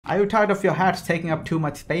Are you tired of your hats taking up too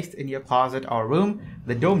much space in your closet or room?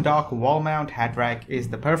 The Dome Dock wall mount hat rack is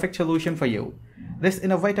the perfect solution for you. This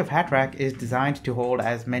innovative hat rack is designed to hold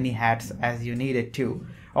as many hats as you need it to,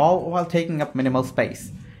 all while taking up minimal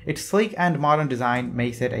space. Its sleek and modern design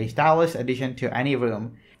makes it a stylish addition to any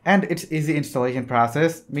room, and its easy installation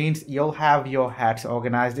process means you'll have your hats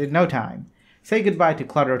organized in no time. Say goodbye to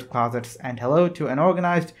cluttered closets and hello to an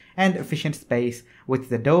organized and efficient space with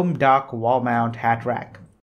the Dome Dock wall mount hat rack.